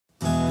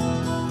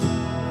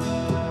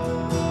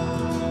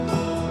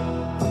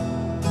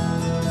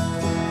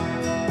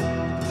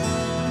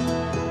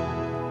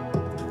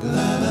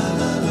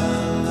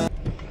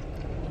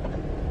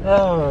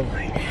Oh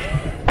my God.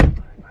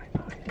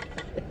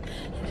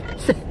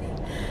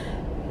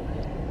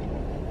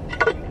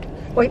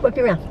 Wait, whip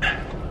you around.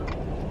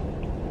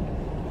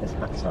 There's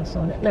hot sauce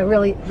on it. No,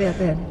 really, bad.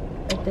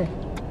 Right there.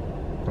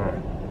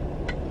 Alright.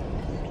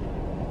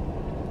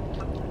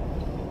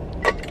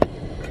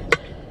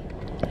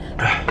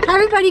 Hi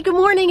everybody, good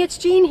morning. It's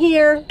Jean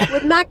here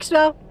with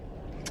Maxwell.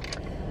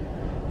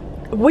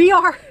 We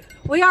are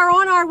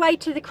on our way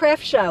to the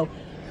craft show.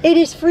 It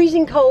is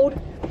freezing cold.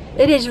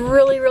 It is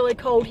really, really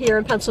cold here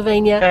in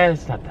Pennsylvania.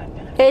 It's not that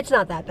bad. It's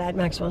not that bad,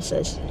 Maxwell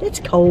says.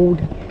 It's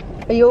cold.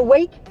 Are you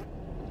awake?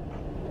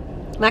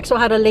 Maxwell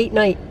had a late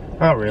night.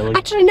 Not really.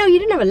 Actually, no, you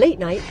didn't have a late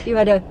night. You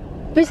had a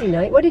busy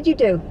night. What did you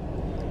do?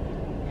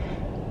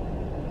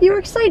 You were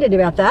excited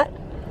about that.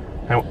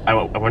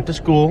 I went to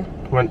school.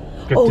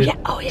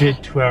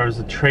 Did 2 hours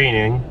of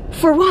training.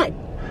 For what?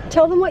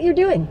 Tell them what you're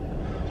doing.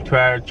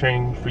 2-hour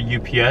training for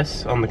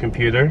UPS on the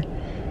computer.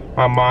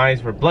 My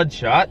eyes were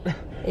bloodshot.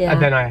 Yeah.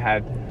 And then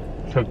I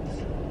took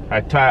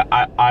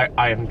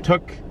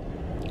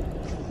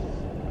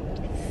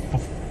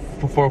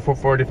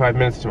 45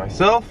 minutes to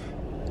myself.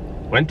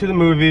 Went to the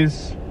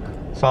movies.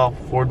 Saw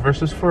Ford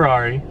versus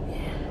Ferrari.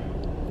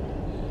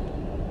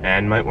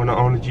 And might want to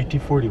own a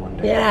GT40 one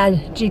day. Yeah,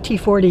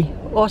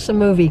 GT40. Awesome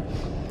movie.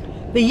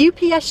 The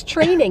UPS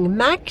training,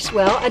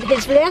 Maxwell, at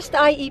his last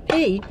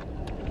IEP,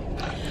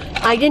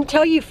 I didn't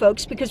tell you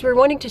folks because we're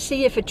wanting to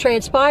see if it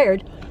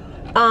transpired.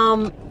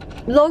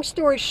 Long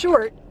story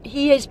short,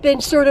 he has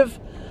been sort of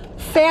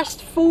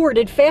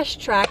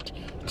fast-tracked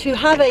to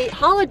have a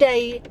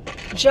holiday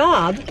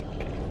job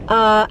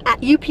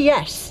at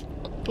UPS,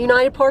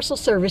 United Parcel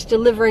Service,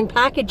 delivering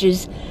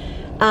packages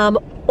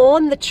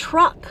on the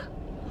truck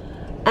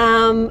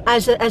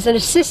as an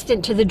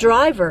assistant to the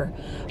driver.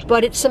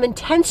 But it's some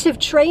intensive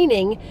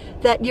training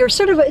that you're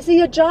sort of, is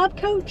he a job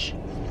coach?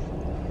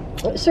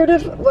 Sort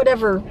of,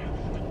 whatever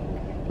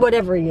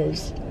he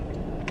is.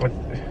 What,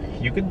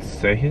 you could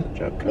say he's a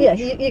job coach? Yeah,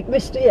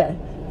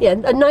 yeah,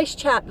 a nice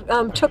chap.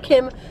 Brought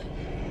him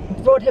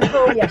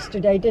home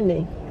yesterday, didn't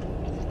he?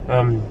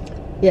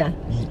 Yeah.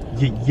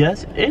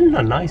 Yes, in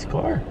a nice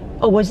car.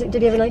 Oh, was it?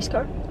 Did he have a nice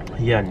car?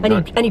 Yeah.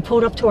 And he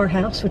pulled up to our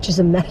house, which is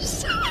a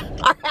mess.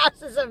 Our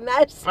house is a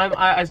mess.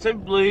 I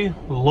simply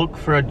looked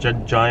for a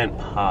giant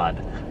pod,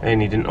 and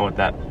he didn't know what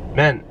that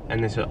meant.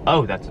 And they said,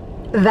 "Oh, that's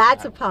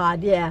a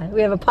pod." Yeah,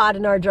 we have a pod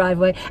in our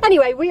driveway.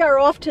 Anyway, we are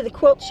off to the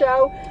quilt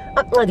show,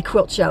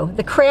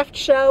 the craft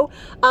show.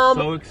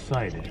 So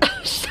excited.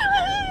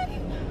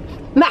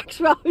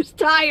 Maxwell is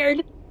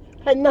tired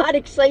and not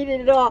excited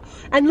at all.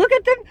 And look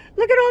at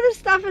all the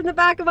stuff in the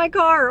back of my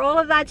car, all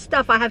of that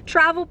stuff. I have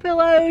travel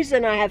pillows,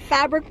 and I have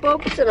fabric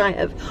books, and I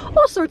have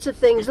all sorts of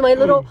things. My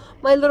little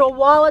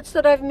wallets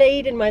that I've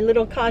made, and my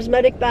little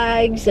cosmetic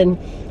bags, and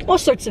all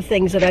sorts of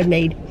things that I've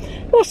made.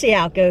 We'll see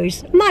how it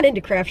goes. I'm not into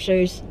craft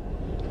shows.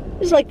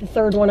 This is like the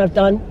third one I've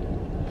done.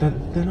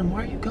 Then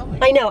where are you going?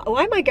 I know.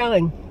 Why am I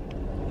going?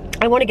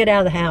 I want to get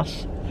out of the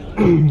house.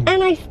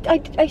 And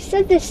I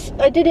said this,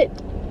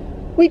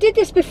 we did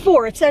this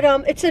before. It's at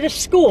a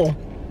school.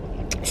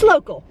 It's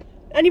local.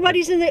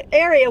 Anybody's in the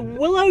area,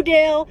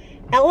 Willowdale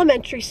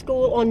Elementary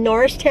School on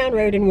Norristown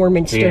Road in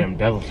Warminster. Damn,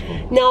 devil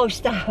school. No,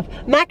 stop.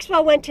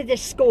 Maxwell went to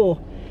this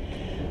school.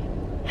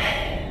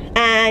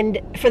 And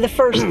for the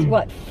first,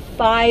 what,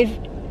 five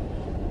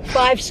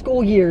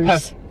school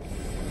years.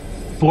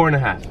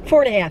 4.5.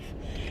 4.5.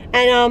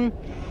 And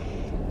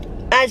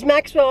as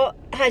Maxwell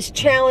has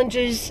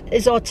challenges,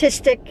 is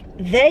autistic,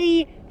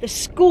 the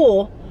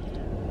school,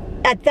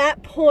 at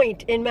that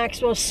point in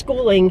Maxwell's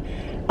schooling,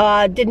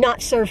 did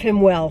not serve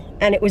him well.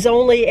 And it was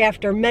only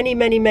after many,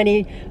 many,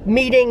 many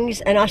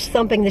meetings and us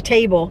thumping the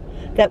table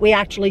that we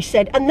actually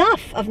said,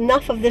 enough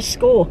of this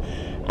school.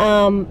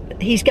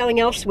 He's going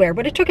elsewhere.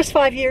 But it took us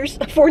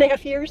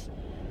 4.5 years.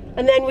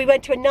 And then we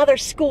went to another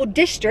school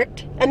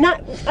district, and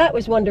that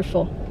was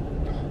wonderful.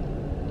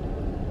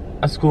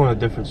 A school in a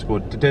different school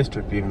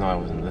district, even though I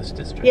was in this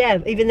district. Yeah,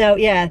 even though,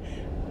 yeah,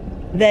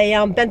 they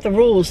bent the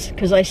rules,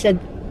 because I said,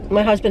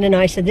 my husband and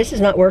I said, this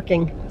is not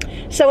working.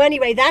 So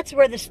anyway, that's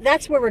where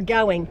we're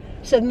going.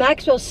 So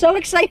Maxwell's so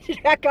excited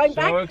about going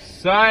back.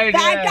 So excited.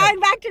 Going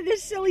back to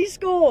this silly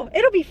school.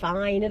 It'll be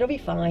fine. It'll be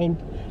fine.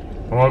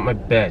 I want my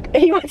bed.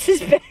 He wants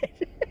his bed.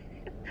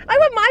 I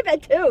want my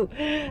bed too.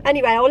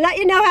 Anyway, I'll let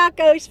you know how it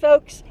goes,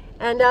 folks.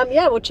 And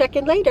yeah, we'll check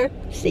in later.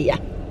 See ya.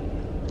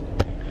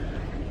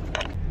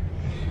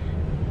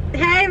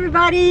 Hey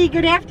everybody,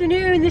 good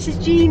afternoon. This is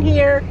Jean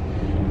here.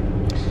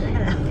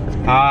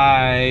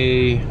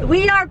 Hi.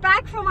 We are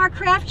back from our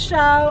craft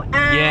show,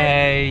 and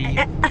yay.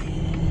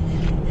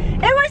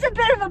 It was a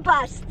bit of a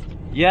bust.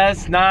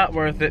 Yes, not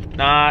worth it.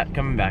 Not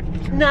coming back.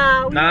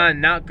 No.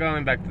 Not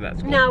going back to that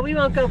school. No, we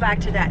won't go back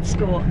to that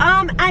school.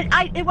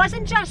 It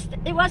wasn't just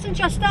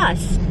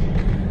us.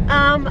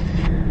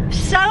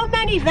 So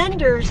many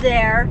vendors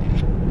there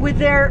with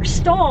their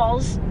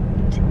stalls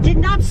did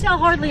not sell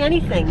hardly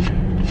anything.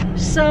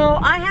 So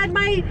I had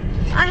my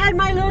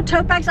little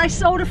tote bags. I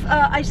sold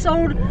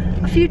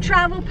a few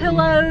travel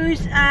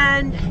pillows,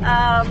 and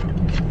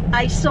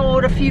I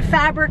sold a few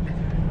fabric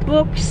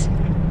books,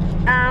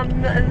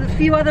 a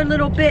few other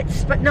little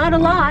bits, but not a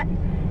lot.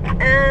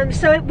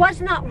 So it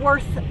was not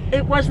worth it.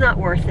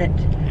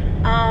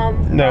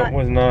 No, it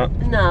was not.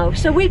 No.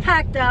 So we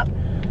packed up.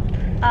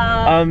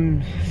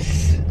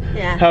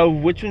 Yeah.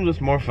 Which one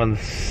was more fun?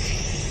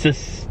 The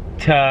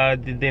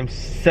damn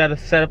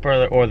setup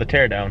or the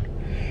teardown?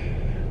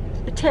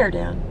 The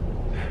teardown.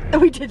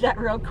 We did that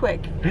real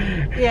quick.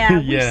 Yeah,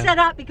 we set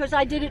up because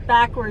I did it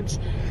backwards.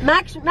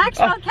 Maxwell kept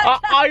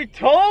I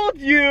told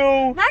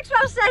you!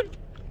 Maxwell said,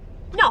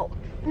 no.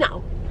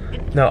 No.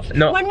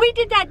 When we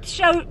did that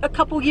show a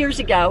couple years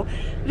ago,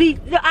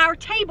 our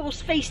tables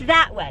face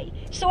that way.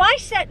 So I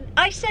set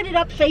it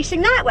up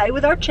facing that way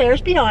with our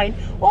chairs behind.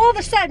 All of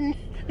a sudden,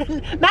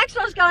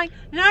 Maxwell's going,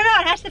 no,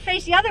 it has to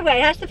face the other way.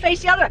 It has to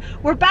face the other way.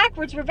 We're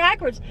backwards.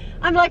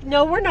 I'm like,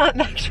 no, we're not,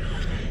 Maxwell.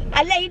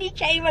 A lady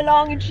came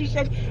along and she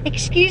said,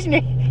 excuse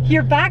me,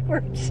 you're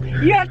backwards.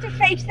 You have to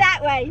face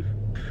that way.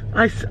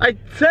 I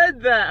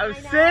said that. I was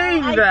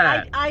saying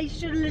that. I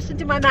should have listened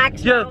to my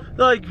Maxwell. Yeah,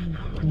 like,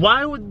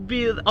 why would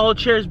all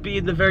chairs be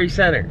in the very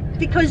center?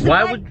 Because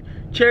why would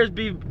chairs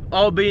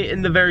all be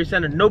in the very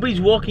center?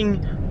 Nobody's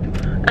walking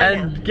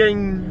and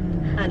getting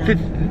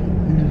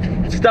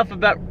stuff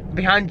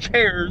behind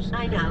chairs.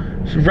 I know.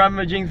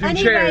 Rummaging through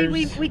chairs.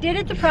 Anyway, we did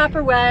it the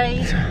proper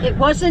way. It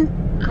wasn't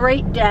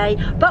great day,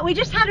 but we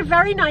just had a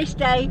very nice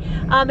day.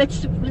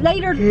 It's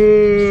later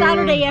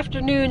Saturday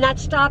afternoon. That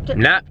stopped at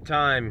nap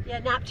time. Yeah,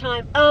 nap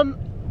time.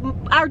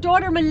 Our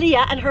daughter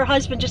Malia and her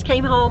husband just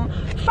came home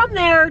from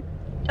their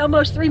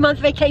almost 3-month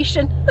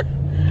vacation.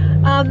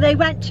 They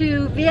went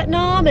to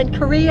Vietnam and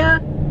Korea,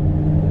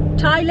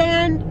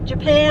 Thailand,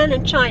 Japan,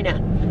 and China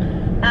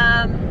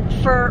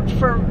for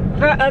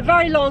a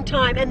very long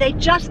time, and they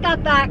just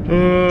got back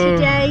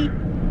today.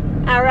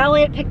 Our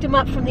Elliot picked him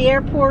up from the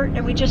airport,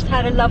 and we just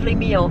had a lovely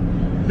meal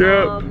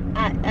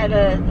at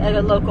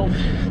a local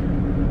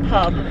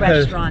pub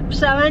restaurant.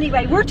 So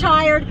anyway, we're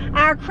tired.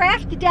 Our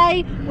craft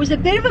today was a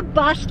bit of a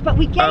bust, but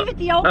we gave it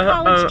the old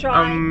college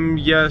try.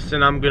 Yes,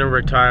 and I'm gonna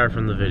retire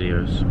from the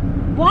videos.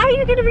 Why are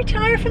you gonna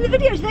retire from the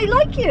videos? They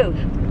like you.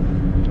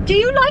 Do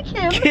you like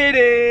him?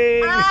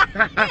 Kidding.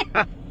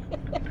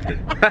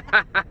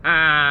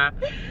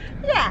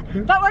 Yeah,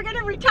 but we're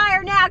gonna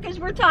retire now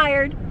because we're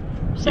tired.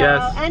 So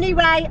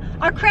anyway,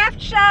 our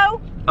craft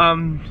show.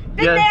 Been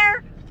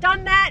there,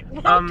 done that.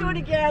 Won't do it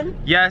again.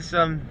 Yes.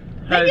 Maybe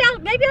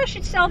I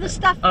should sell the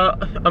stuff. To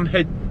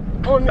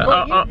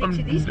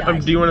these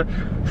guys. Do you want to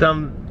tell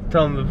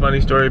them the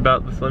funny story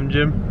about the Slim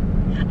Jim?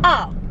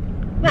 Oh,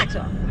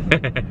 Maxwell.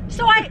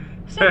 So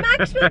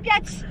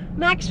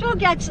Maxwell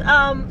gets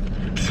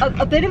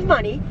a bit of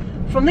money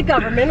from the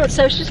government on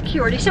Social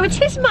Security, so it's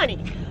his money.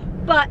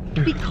 But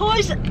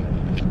because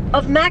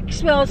of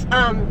Maxwell's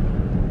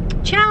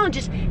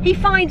challenges, he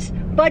finds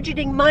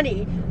budgeting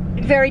money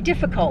very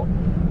difficult.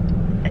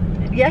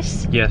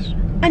 Yes? Yes.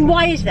 And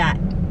why is that?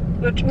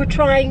 We're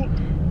trying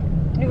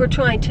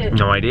to...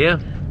 No idea.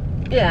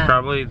 Yeah.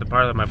 Probably the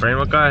part of my brain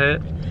what got hit.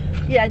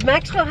 Yeah,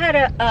 Maxwell had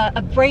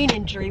a brain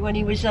injury when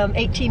he was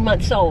 18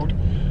 months old.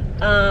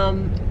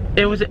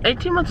 It was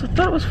 18 months? I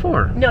thought it was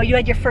 4. No, you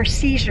had your first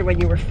seizure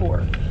when you were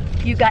 4.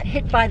 You got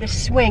hit by the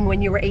swing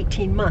when you were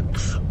 18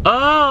 months.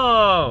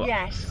 Oh!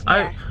 Yes.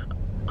 I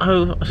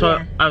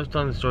was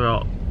telling the story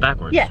all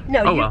backwards. Yeah,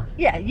 no,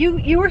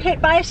 you were hit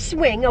by a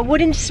swing, a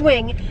wooden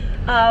swing,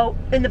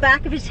 in the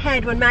back of his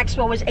head when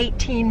Maxwell was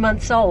 18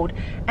 months old.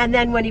 And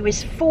then when he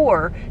was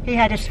 4, he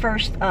had his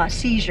first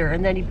seizure,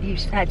 and then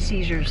he's had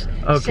seizures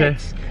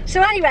since.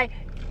 So anyway,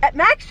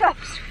 Maxwell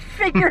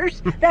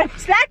figures that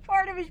it's that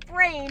part of his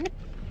brain.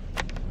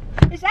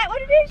 Is that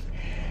what it is?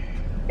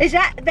 Is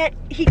that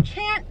he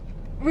can't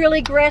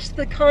really grasp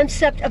the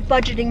concept of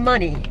budgeting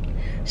money.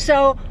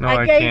 So no,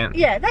 I can't.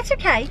 Yeah, that's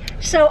okay.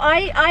 So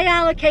I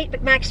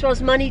allocate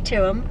Maxwell's money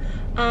to him,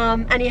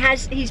 and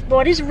he's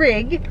bought his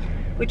rig,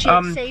 which he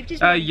had saved his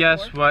money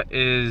yes, for. what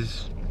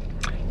is?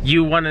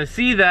 You want to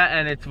see that,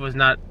 and it was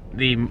not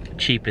the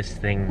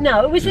cheapest thing.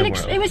 No, it was an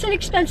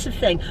expensive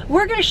thing.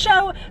 We're going to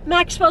show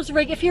Maxwell's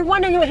rig. If you're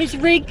wondering what his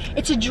rig,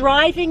 it's a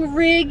driving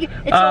rig.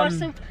 It's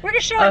awesome. We're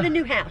going to show it in the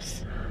new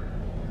house.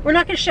 We're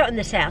not going to show it in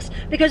this house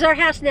because our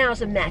house now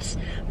is a mess.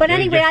 But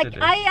anyway,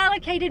 I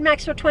allocated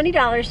Maxwell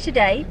 $20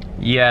 today.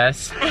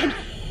 Yes. And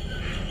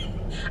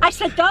I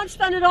said, don't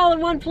spend it all in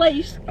one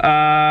place.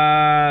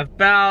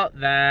 About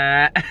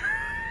that.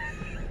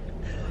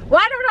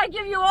 Why don't I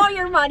give you all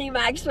your money,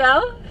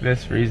 Maxwell?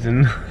 This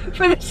reason.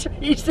 For this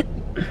reason.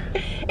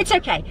 It's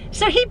okay.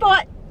 So he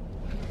bought...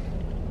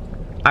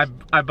 I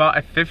bought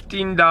a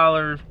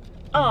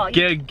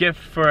 $15 gift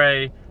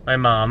for my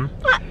mom.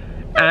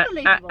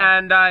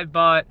 And I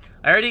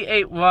already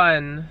ate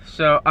one,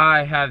 so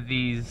I have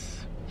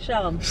these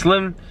I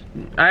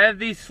have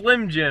these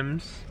Slim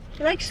Jims.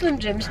 You like Slim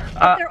Jims,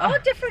 but they're all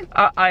different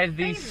I have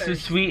these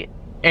sweet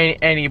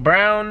Annie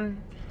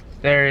Brown.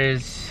 There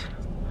is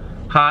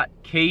hot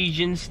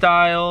Cajun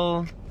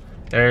style.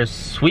 There's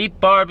sweet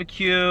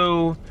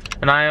barbecue,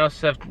 and I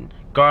also have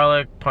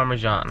garlic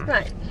parmesan.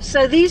 Right.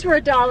 So these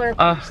were $1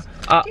 a piece.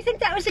 Do you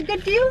think that was a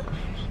good deal?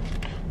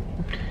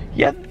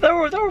 Yeah, there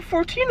were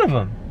 14 of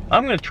them.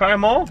 I'm gonna try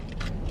them all.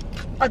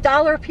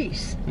 $1 a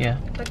piece. Yeah.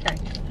 Okay.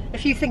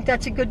 If you think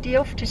that's a good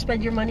deal to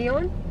spend your money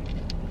on.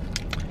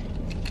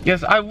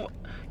 Yes,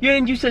 yeah,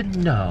 and you said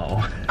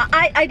no.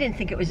 I didn't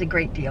think it was a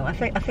great deal. I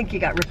think you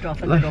got ripped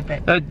off a little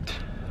bit. But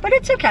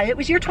it's okay. It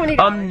was your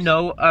 $20.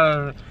 No.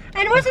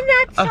 And wasn't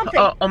that something?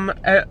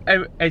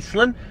 A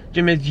Slim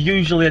Jim is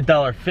usually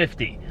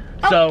 $1.50.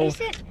 Oh, so is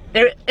it?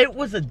 It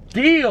was a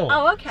deal.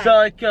 Oh, okay. So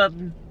like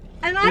And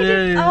I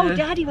did. Oh,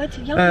 Daddy went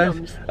to Yum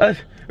Yums.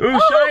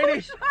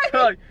 Shiny.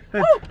 Shiny.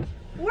 Oh,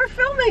 we're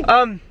filming.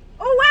 Oh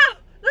wow!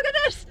 Look at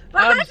this.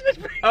 My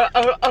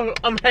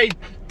husband's. Hey,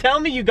 tell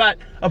me you got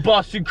a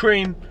Boston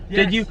cream.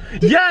 Yes. Did you?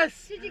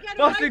 Yes. Did you get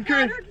Boston a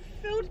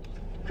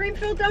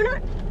cream-filled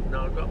donut?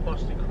 No, I got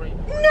Boston cream.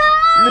 No!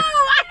 I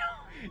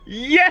don't.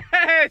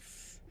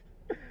 Yes.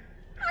 I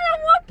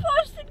don't want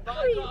Boston cream.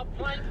 I got a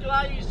plain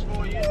glaze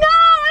for you. No,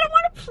 I don't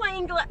want a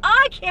plain glaze.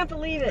 I can't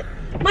believe it.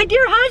 My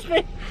dear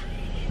husband.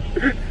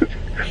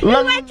 He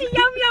went to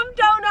Yum Yum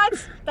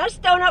Donuts. That's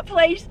donut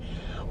place.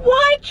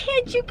 Why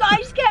can't you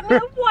guys get me a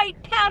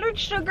white powdered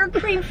sugar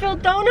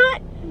cream-filled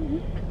donut?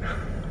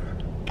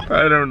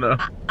 I don't know.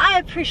 I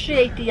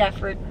appreciate the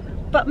effort,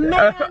 but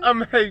man,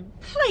 hey,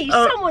 please,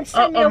 someone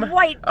send me a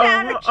white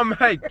powdered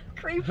hey,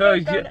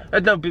 cream-filled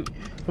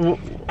donut.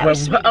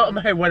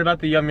 No, hey, what about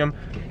the Yum Yum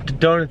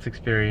Donuts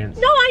experience?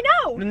 No, I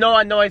know. No,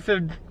 I know. I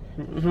said,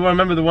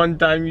 remember the one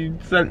time you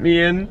sent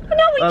me in?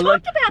 No, we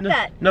talked about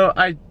that. No,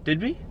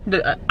 did we?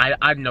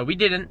 I no, we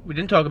didn't. We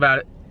didn't talk about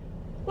it.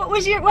 What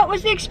was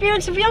the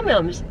experience of Yum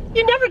Yums?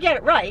 You never get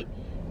it right.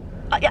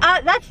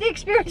 That's the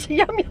experience of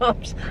Yum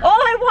Yums. All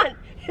I want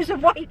is a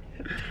white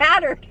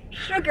powdered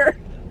sugar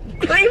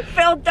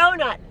cream-filled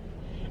donut.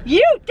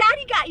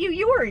 Daddy got you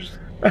yours.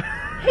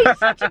 He's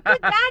such a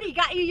good daddy.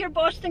 Got you your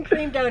Boston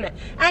cream donut.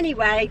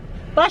 Anyway,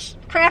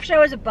 craft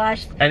show is a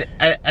bust. We're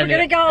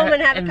gonna go home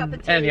and have a cup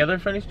of tea. Any other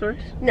funny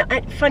stories? No,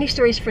 funny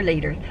stories for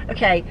later.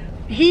 Okay,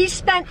 he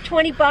spent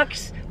 20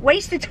 bucks,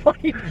 wasted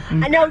 20.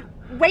 I know,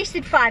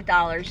 wasted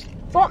 $5.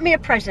 Bought me a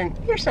present.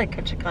 You're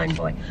such a kind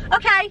boy.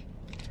 Okay,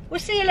 we'll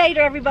see you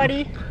later,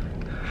 everybody.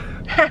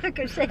 Have a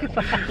good, say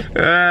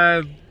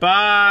goodbye.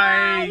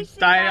 Bye.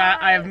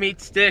 I have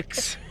meat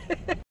sticks.